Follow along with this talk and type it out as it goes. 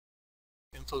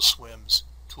InfoSWMM's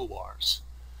Toolbars.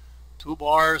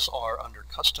 Toolbars are under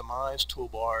Customized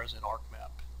Toolbars in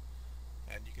ArcMap.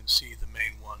 And you can see the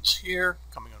main ones here.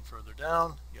 Coming on further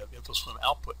down, you have InfoSWM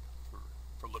Output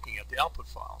for looking at the output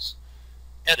files.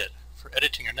 Edit for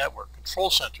editing your network. Control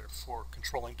Center for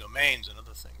controlling domains and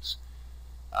other things.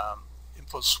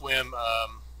 InfoSWM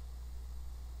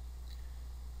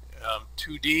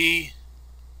 2D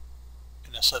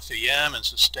and SFEM and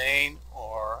Sustain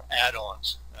are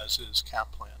add-ons, as is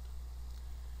CapPlan.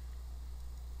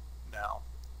 Now,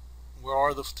 where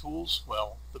are the tools?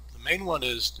 Well, the main one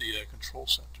is the Control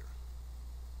Center.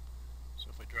 So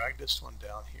if I drag this one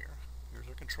down here, here's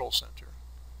our Control Center.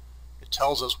 It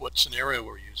tells us what scenario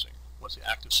we're using. What's the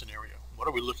active scenario? What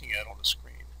are we looking at on the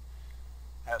screen?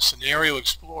 It has Scenario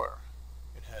Explorer.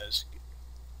 It has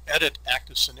Edit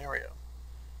Active Scenario.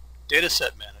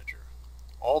 Dataset Manager.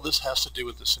 All this has to do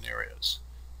with the scenarios.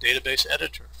 Database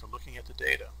Editor for looking at the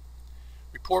data.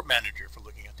 Report Manager for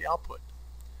looking at the output.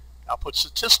 Output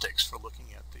Statistics for looking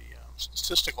at the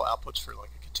statistical outputs for like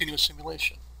a continuous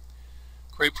simulation.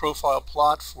 Create Profile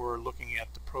Plot for looking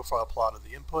at the profile plot of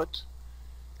the input.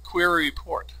 Query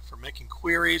Report for making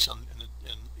queries and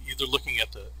either looking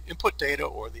at the input data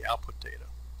or the output data.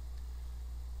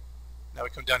 Now we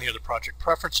come down here to Project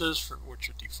Preferences, for which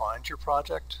it defines your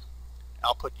project.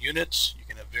 Output Units, you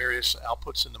can have various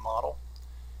outputs in the model.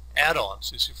 Add-ons,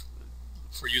 this is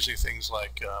for using things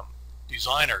like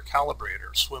Designer,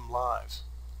 Calibrator, Swim Live.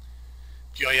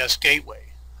 GIS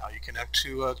Gateway, how you connect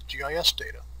to GIS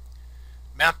data.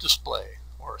 Map Display,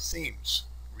 or themes.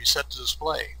 Reset the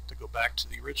display to go back to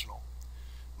the original.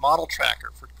 Model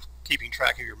Tracker for keeping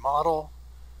track of your model.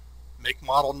 Make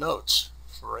model notes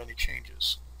for any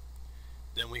changes.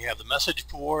 Then we have the message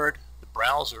board, the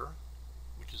browser,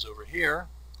 which is over here,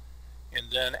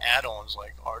 and then add-ons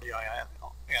like RDI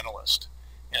Analyst,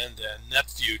 and then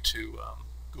NetView to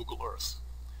Google Earth.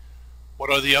 What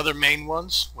are the other main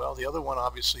ones? Well, the other one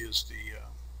obviously is the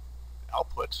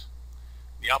output.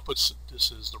 The outputs, this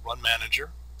is the Run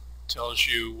Manager. Tells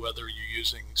you whether you're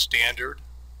using standard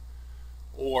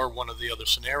or one of the other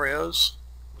scenarios,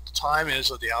 what the time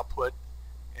is of the output,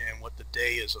 and what the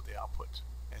day is of the output.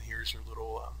 And here's your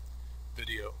little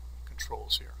video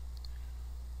controls here.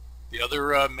 The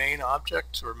other main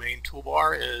object or main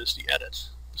toolbar is the Edit.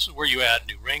 This is where you add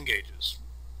new rain gauges,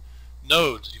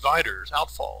 nodes, dividers,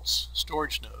 outfalls,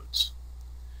 storage nodes,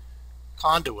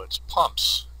 conduits,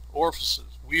 pumps,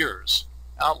 orifices, weirs,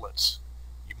 outlets.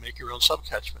 You make your own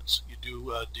subcatchments. You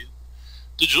do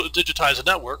digitize a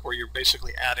network where you're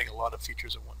basically adding a lot of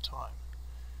features at one time.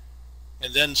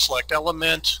 And then select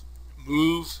element,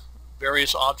 move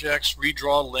various objects,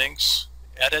 redraw links,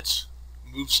 edit,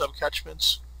 move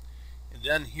subcatchments. And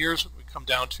then here's what we come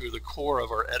down to the core of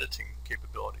our editing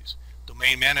capabilities.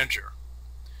 Domain Manager,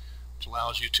 which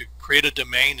allows you to create a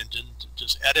domain and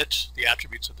just edit the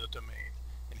attributes of the domain.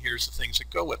 And here's the things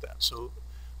that go with that. So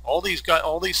all these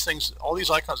icons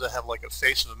that have like a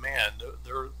face of a man,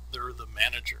 they're the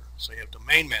manager. So you have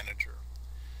Domain Manager,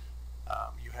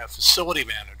 you have Facility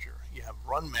Manager, you have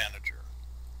Run Manager,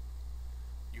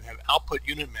 you have Output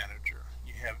Unit Manager,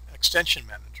 you have Extension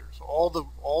Manager. So all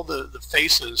the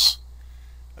faces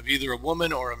of either a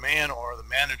woman or a man or the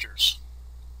managers.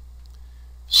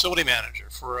 Facility Manager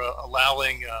for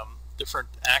allowing different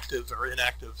active or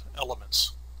inactive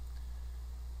elements.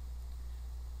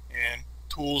 And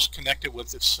tools connected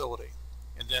with the facility.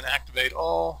 And then Activate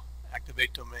All,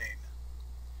 Activate Domain.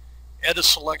 Edit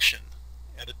Selection,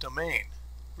 Edit Domain.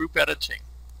 Group Editing,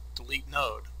 Delete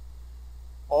Node.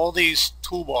 All these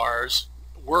toolbars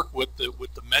work with the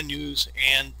menus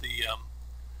and the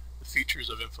features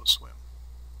of InfoSWM.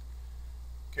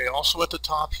 Okay, also at the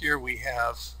top here we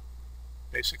have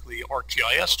basically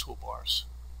Arcgis Toolbars.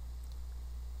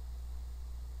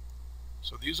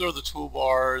 So these are the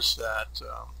toolbars that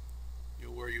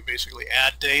where you basically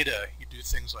add data. You do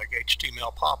things like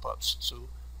HTML pop-ups. So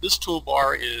this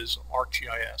toolbar is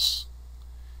Arcgis,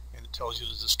 and it tells you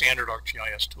there's a standard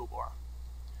Arcgis toolbar.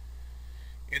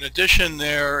 In addition,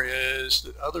 there is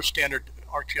the other standard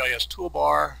Arcgis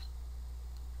toolbar,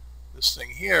 this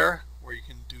thing here, where you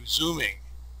can do zooming,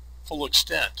 full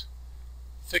extent,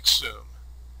 fixed zoom.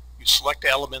 You select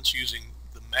elements using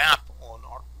the map on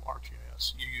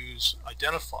Arcgis. You use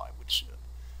Identify, which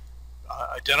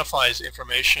identifies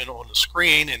information on the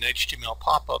screen in HTML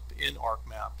pop-up in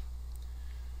ArcMap.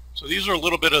 So these are a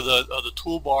little bit of the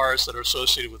toolbars that are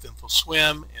associated with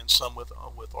InfoSWM and some with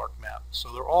ArcMap.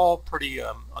 So they're all pretty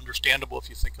understandable if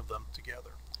you think of them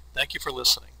together. Thank you for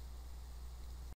listening.